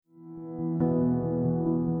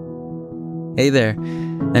Hey there,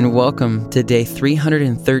 and welcome to day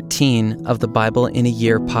 313 of the Bible in a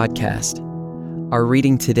Year podcast. Our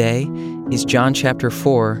reading today is John chapter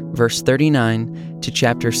 4, verse 39 to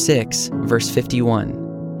chapter 6, verse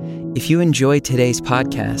 51. If you enjoy today's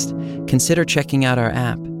podcast, consider checking out our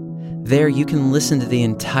app. There you can listen to the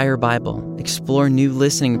entire Bible, explore new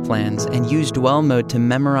listening plans, and use dwell mode to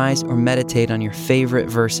memorize or meditate on your favorite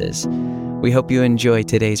verses. We hope you enjoy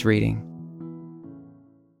today's reading.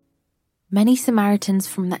 Many Samaritans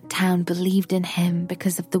from that town believed in him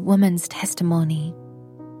because of the woman's testimony.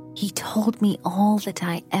 He told me all that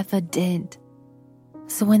I ever did.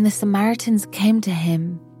 So when the Samaritans came to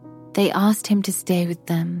him, they asked him to stay with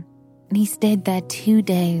them, and he stayed there 2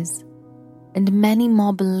 days. And many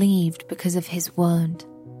more believed because of his word.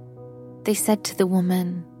 They said to the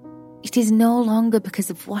woman, "It is no longer because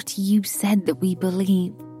of what you said that we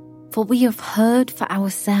believe, for we have heard for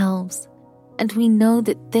ourselves, and we know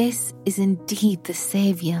that this is indeed the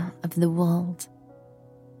Saviour of the world."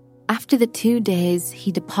 After the 2 days,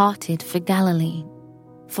 he departed for Galilee,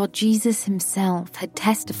 for Jesus himself had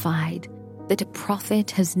testified that a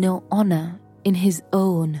prophet has no honour in his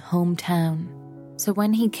own hometown. So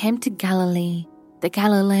when he came to Galilee, the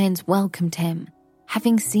Galileans welcomed him,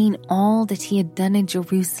 having seen all that he had done in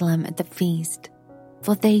Jerusalem at the feast,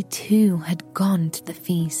 for they too had gone to the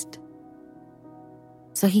feast.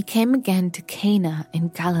 So he came again to Cana in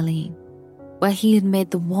Galilee, where he had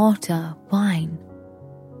made the water wine.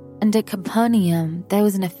 And at Capernaum there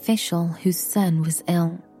was an official whose son was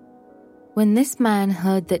ill. When this man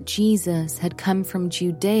heard that Jesus had come from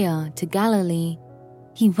Judea to Galilee,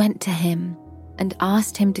 he went to him and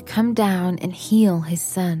asked him to come down and heal his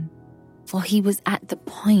son, for he was at the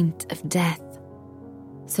point of death.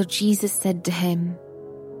 So Jesus said to him,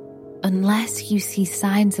 "Unless you see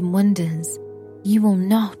signs and wonders, you will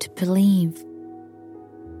not believe."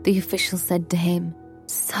 The official said to him,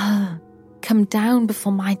 "Sir, come down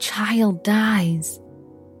before my child dies."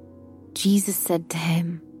 Jesus said to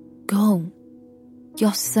him, "Go,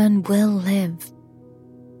 your son will live."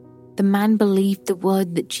 The man believed the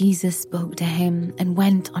word that Jesus spoke to him and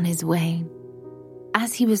went on his way.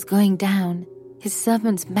 As he was going down, his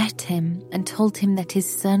servants met him and told him that his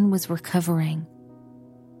son was recovering.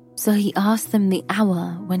 So he asked them the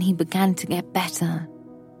hour when he began to get better,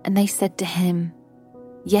 and they said to him,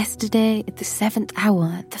 "Yesterday at the 7th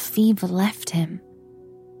hour the fever left him."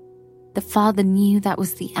 The father knew that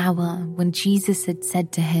was the hour when Jesus had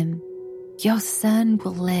said to him, "Your son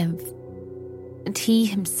will live." And he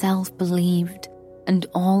himself believed, and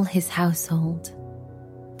all his household.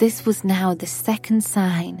 This was now the second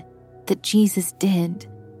sign that Jesus did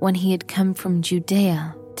when he had come from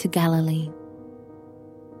Judea to Galilee.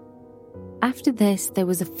 After this there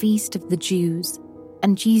was a feast of the Jews,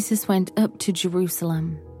 and Jesus went up to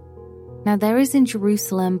Jerusalem. Now there is in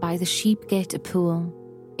Jerusalem by the sheep gate a pool,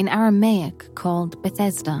 in Aramaic called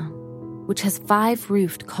Bethesda, which has 5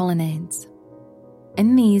 roofed colonnades.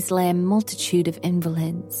 In these lay a multitude of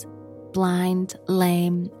invalids, blind,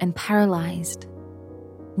 lame, and paralyzed.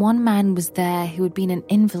 One man was there who had been an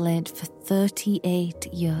invalid for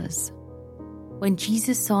 38 years. When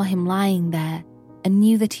Jesus saw him lying there and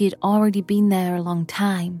knew that he had already been there a long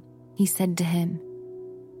time, he said to him,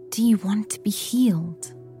 "Do you want to be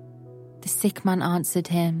healed?" The sick man answered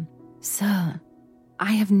him, "Sir,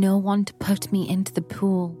 I have no one to put me into the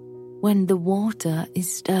pool when the water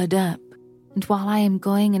is stirred up, and while I am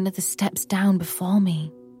going another steps down before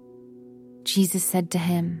me." Jesus said to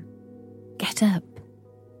him, "Get up,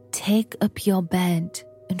 take up your bed,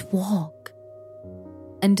 and walk."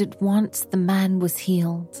 And at once the man was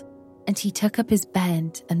healed, and he took up his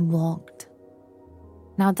bed and walked.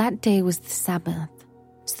 Now that day was the Sabbath,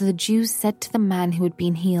 so the Jews said to the man who had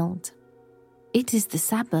been healed, "It is the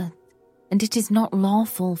Sabbath, and it is not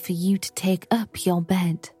lawful for you to take up your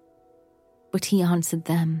bed." But he answered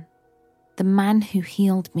them, "The man who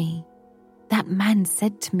healed me, that man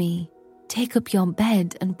said to me, 'Take up your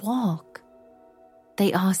bed and walk.'"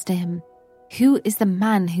 They asked him, "Who is the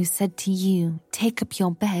man who said to you, 'Take up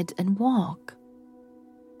your bed and walk'?"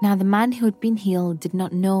 Now the man who had been healed did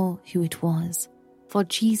not know who it was, for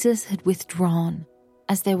Jesus had withdrawn,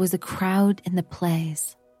 as there was a crowd in the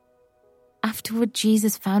place. Afterward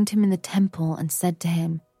Jesus found him in the temple and said to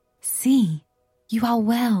him, "See, you are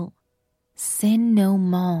well. Sin no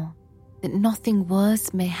more, that nothing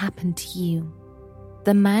worse may happen to you."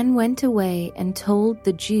 The man went away and told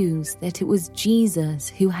the Jews that it was Jesus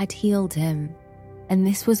who had healed him, and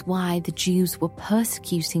this was why the Jews were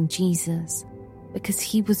persecuting Jesus, because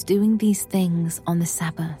he was doing these things on the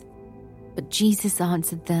Sabbath. But Jesus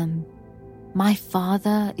answered them, "My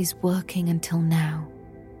Father is working until now,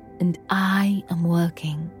 and I am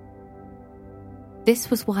working." This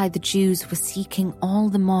was why the Jews were seeking all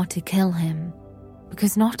the more to kill him,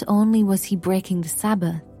 because not only was he breaking the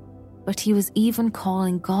Sabbath, but he was even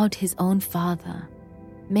calling God his own Father,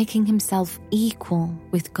 making himself equal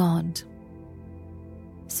with God.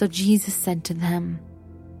 So Jesus said to them,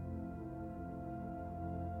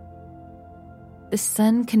 "The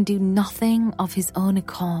Son can do nothing of his own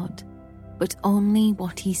accord, but only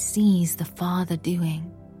what he sees the Father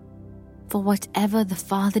doing. For whatever the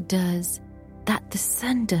Father does, that the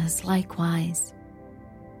Son does likewise.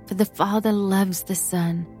 For the Father loves the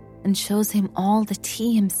Son and shows him all that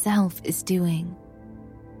he himself is doing.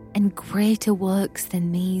 And greater works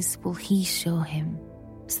than these will he show him,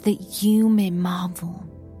 so that you may marvel.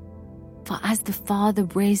 For as the Father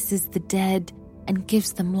raises the dead and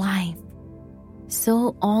gives them life,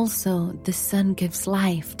 so also the Son gives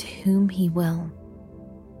life to whom he will.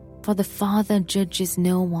 For the Father judges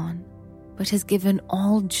no one, but has given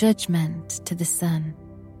all judgment to the Son,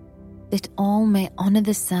 that all may honor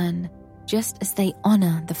the Son just as they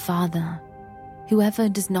honor the Father. Whoever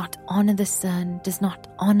does not honor the Son does not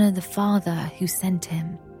honor the Father who sent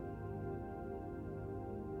him.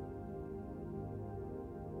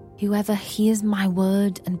 Whoever hears my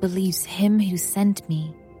word and believes him who sent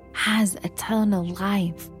me has eternal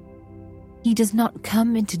life. He does not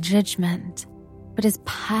come into judgment, but has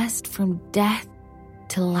passed from death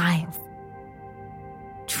to life.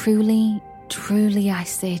 Truly, truly I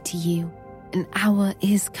say to you, an hour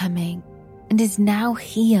is coming, and is now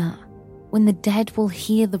here, when the dead will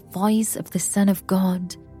hear the voice of the Son of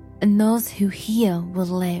God, and those who hear will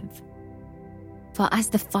live. For as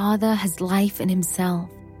the Father has life in himself,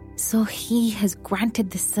 so he has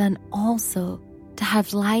granted the Son also to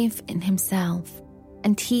have life in himself,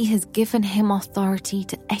 and he has given him authority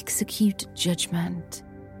to execute judgment,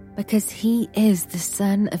 because he is the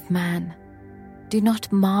Son of Man. Do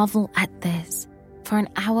not marvel at this, for an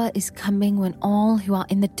hour is coming when all who are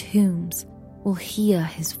in the tombs will hear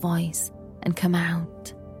his voice and come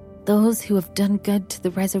out, those who have done good to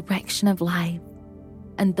the resurrection of life,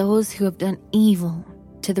 and those who have done evil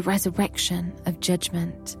to the resurrection of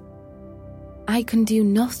judgment. I can do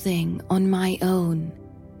nothing on my own.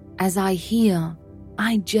 As I hear,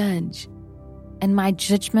 I judge, and my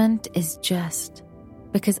judgment is just,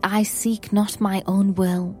 because I seek not my own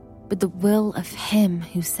will, but the will of him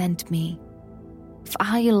who sent me. If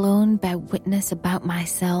I alone bear witness about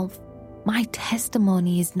myself, my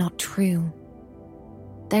testimony is not true.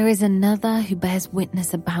 There is another who bears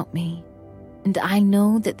witness about me, and I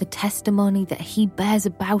know that the testimony that he bears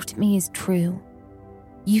about me is true.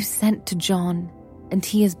 You sent to John, and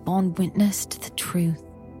he has borne witness to the truth.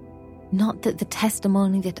 Not that the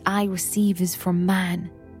testimony that I receive is from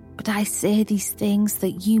man, but I say these things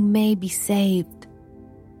that you may be saved.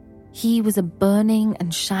 He was a burning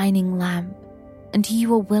and shining lamp, and you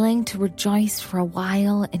were willing to rejoice for a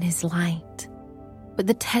while in his light. But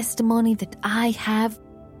the testimony that I have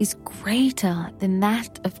is greater than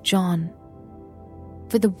that of John.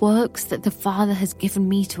 For the works that the Father has given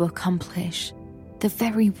me to accomplish, the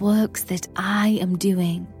very works that I am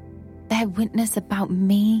doing, bear witness about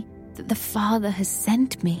me that the Father has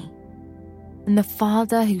sent me. And the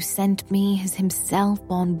Father who sent me has himself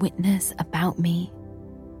borne witness about me.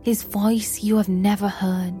 His voice you have never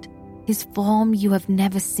heard, his form you have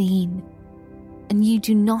never seen, and you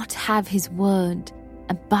do not have his word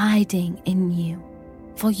abiding in you,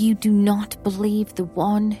 for you do not believe the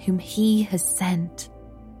one whom he has sent.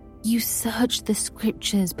 You search the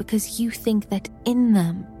scriptures because you think that in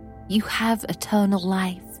them you have eternal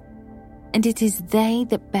life, and it is they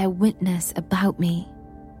that bear witness about me.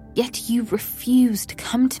 Yet you refuse to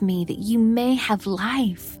come to me that you may have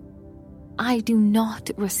life. I do not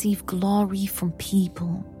receive glory from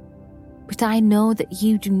people, but I know that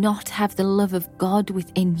you do not have the love of God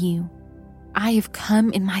within you. I have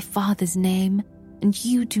come in my Father's name, and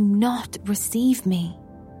you do not receive me.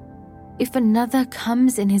 If another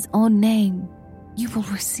comes in his own name, you will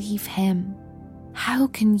receive him. How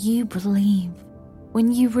can you believe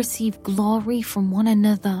when you receive glory from one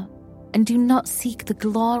another and do not seek the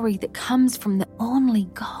glory that comes from the only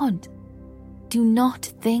God? Do not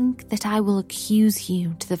think that I will accuse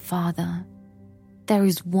you to the Father. There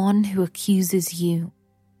is one who accuses you,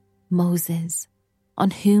 Moses,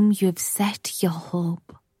 on whom you have set your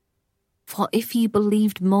hope. For if you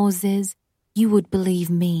believed Moses, you would believe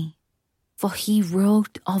me, for he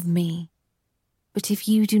wrote of me. But if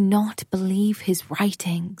you do not believe his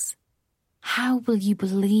writings, how will you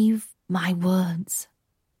believe my words?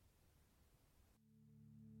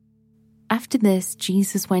 After this,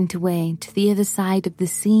 Jesus went away to the other side of the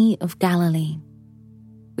Sea of Galilee.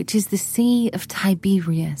 which is the Sea of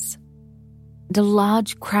Tiberias. And a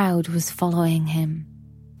large crowd was following him,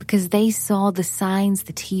 because they saw the signs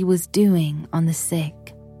that he was doing on the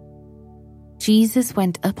sick. Jesus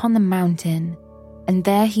went up on the mountain, and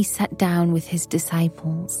there he sat down with his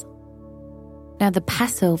disciples. Now the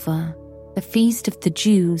Passover, the feast of the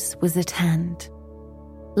Jews, was at hand.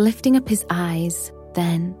 Lifting up his eyes,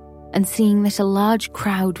 then, and seeing that a large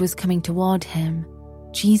crowd was coming toward him,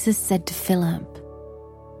 Jesus said to Philip,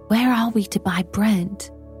 "Where are we to buy bread,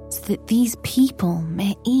 so that these people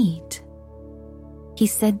may eat?" He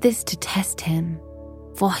said this to test him,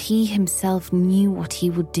 for he himself knew what he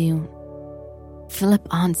would do. Philip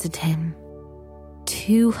answered him,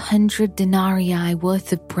 200 denarii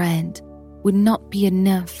worth of bread would not be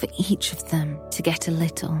enough for each of them to get a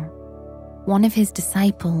little. One of his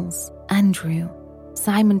disciples, Andrew,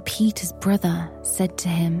 Simon Peter's brother, said to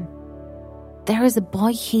him, "There is a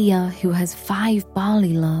boy here who has 5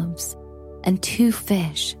 barley loaves and 2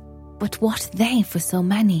 fish, but what are they for so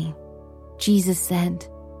many?" Jesus said,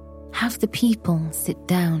 "Have the people sit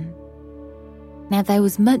down." Now there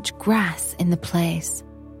was much grass in the place,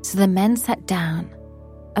 so the men sat down,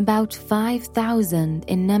 about 5,000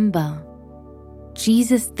 in number.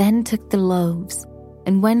 Jesus then took the loaves,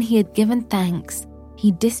 and when he had given thanks,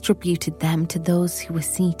 he distributed them to those who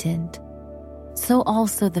were seated. So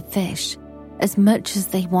also the fish, as much as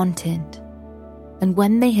they wanted. And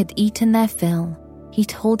when they had eaten their fill, he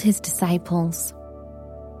told his disciples,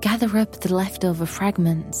 "Gather up the leftover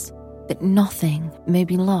fragments, that nothing may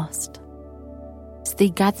be lost." So they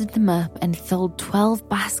gathered them up and filled 12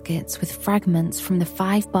 baskets with fragments from the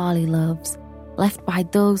 5 barley loaves left by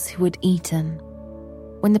those who had eaten.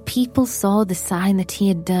 When the people saw the sign that he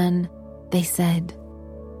had done, they said,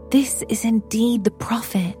 "This is indeed the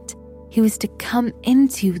prophet who is to come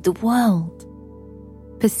into the world."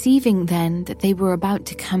 Perceiving then that they were about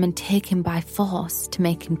to come and take him by force to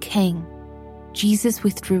make him king, Jesus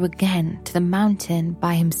withdrew again to the mountain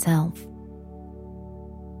by himself.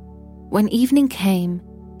 When evening came,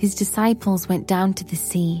 his disciples went down to the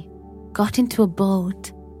sea, got into a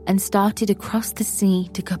boat, and started across the sea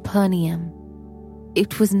to Capernaum.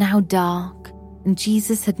 It was now dark, and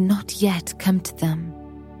Jesus had not yet come to them.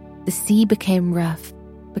 The sea became rough,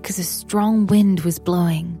 because a strong wind was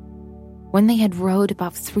blowing. When they had rowed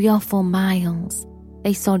about 3 or 4 miles,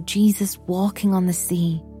 they saw Jesus walking on the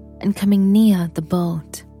sea and coming near the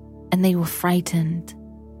boat, and they were frightened.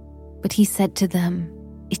 But he said to them,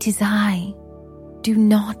 "It is I. Do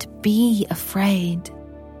not be afraid."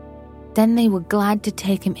 Then they were glad to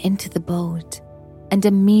take him into the boat, and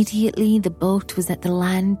immediately the boat was at the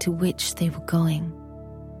land to which they were going.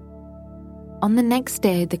 On the next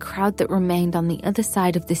day, the crowd that remained on the other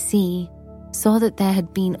side of the sea saw that there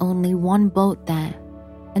had been only one boat there,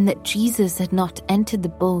 and that Jesus had not entered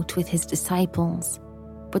the boat with his disciples,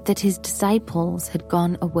 but that his disciples had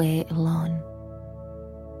gone away alone.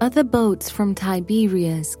 Other boats from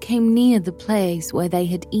Tiberias came near the place where they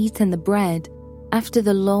had eaten the bread after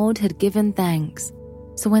the Lord had given thanks.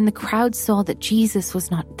 So when the crowd saw that Jesus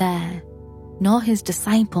was not there, nor his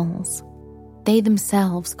disciples, they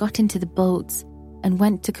themselves got into the boats and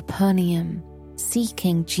went to Capernaum,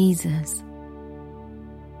 seeking Jesus.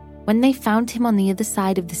 When they found him on the other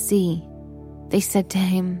side of the sea, they said to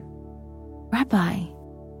him, "Rabbi,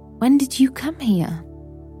 when did you come here?"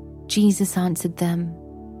 Jesus answered them,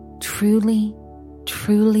 "Truly,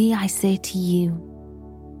 truly I say to you,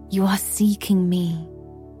 you are seeking me,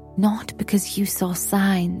 not because you saw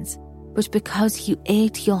signs, but because you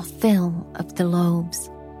ate your fill of the loaves.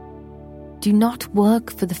 Do not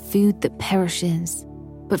work for the food that perishes,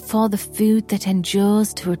 but for the food that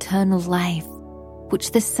endures to eternal life,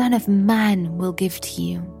 which the Son of Man will give to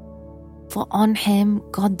you. For on him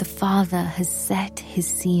God the Father has set his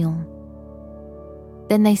seal."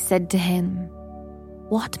 Then they said to him,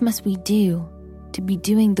 "What must we do to be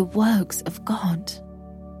doing the works of God?"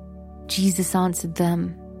 Jesus answered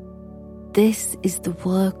them, "This is the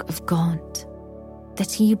work of God,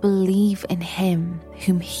 that you believe in him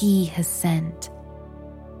whom he has sent."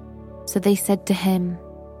 So they said to him,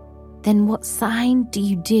 "Then what sign do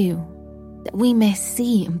you do, that we may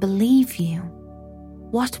see and believe you?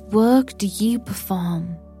 What work do you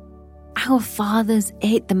perform? Our fathers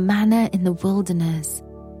ate the manna in the wilderness,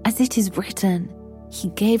 as it is written, he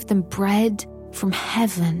gave them bread from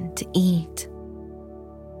heaven to eat."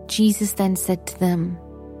 Jesus then said to them,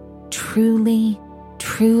 "Truly,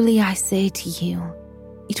 truly I say to you,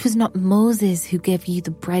 it was not Moses who gave you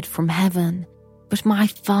the bread from heaven, but my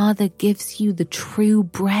Father gives you the true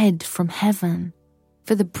bread from heaven.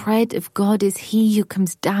 For the bread of God is he who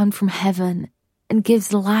comes down from heaven and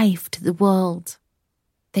gives life to the world."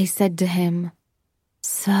 They said to him,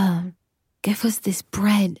 "Sir, give us this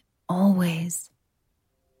bread always."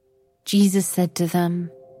 Jesus said to them,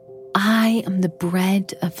 "I am the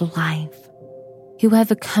bread of life.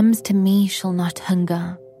 Whoever comes to me shall not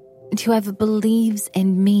hunger, and whoever believes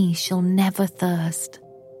in me shall never thirst.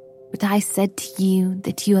 But I said to you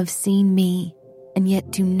that you have seen me, and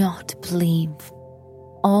yet do not believe.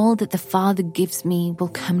 All that the Father gives me will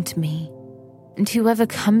come to me, and whoever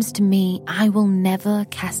comes to me I will never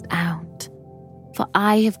cast out. For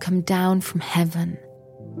I have come down from heaven,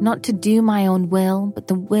 not to do my own will, but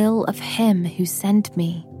the will of him who sent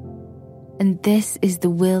me. And this is the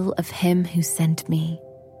will of him who sent me,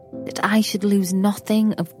 that I should lose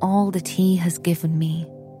nothing of all that he has given me,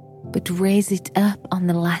 but raise it up on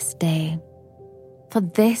the last day. For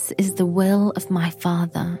this is the will of my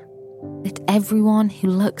Father, that everyone who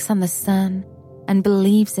looks on the Son and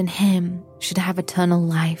believes in him should have eternal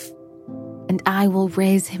life, and I will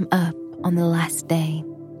raise him up on the last day."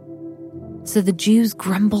 So the Jews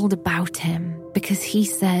grumbled about him because he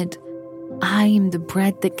said, "I am the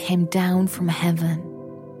bread that came down from heaven."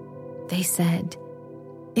 They said,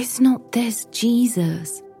 "Is not this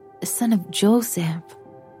Jesus, the son of Joseph,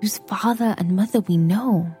 whose father and mother we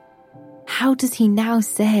know? How does he now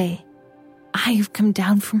say, 'I have come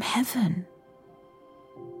down from heaven'?"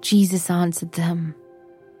 Jesus answered them,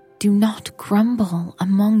 "Do not grumble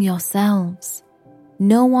among yourselves.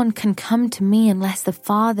 No one can come to me unless the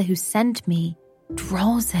Father who sent me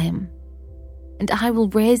draws him, and I will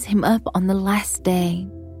raise him up on the last day.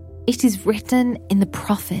 It is written in the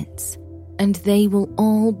prophets, and they will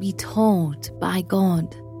all be taught by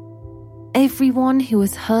God. Everyone who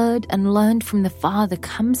has heard and learned from the Father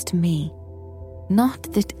comes to me. Not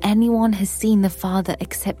that anyone has seen the Father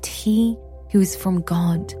except he who is from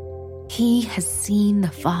God. He has seen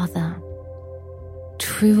the Father.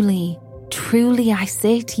 Truly, truly I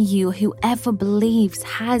say to you, whoever believes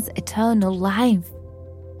has eternal life.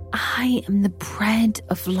 I am the bread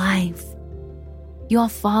of life. Your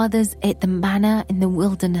fathers ate the manna in the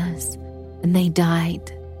wilderness, and they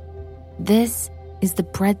died. This is the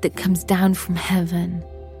bread that comes down from heaven,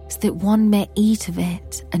 so that one may eat of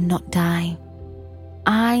it and not die.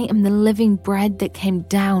 I am the living bread that came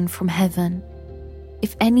down from heaven.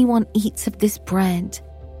 If anyone eats of this bread,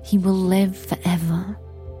 he will live forever.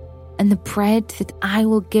 And the bread that I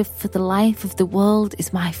will give for the life of the world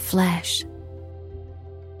is my flesh.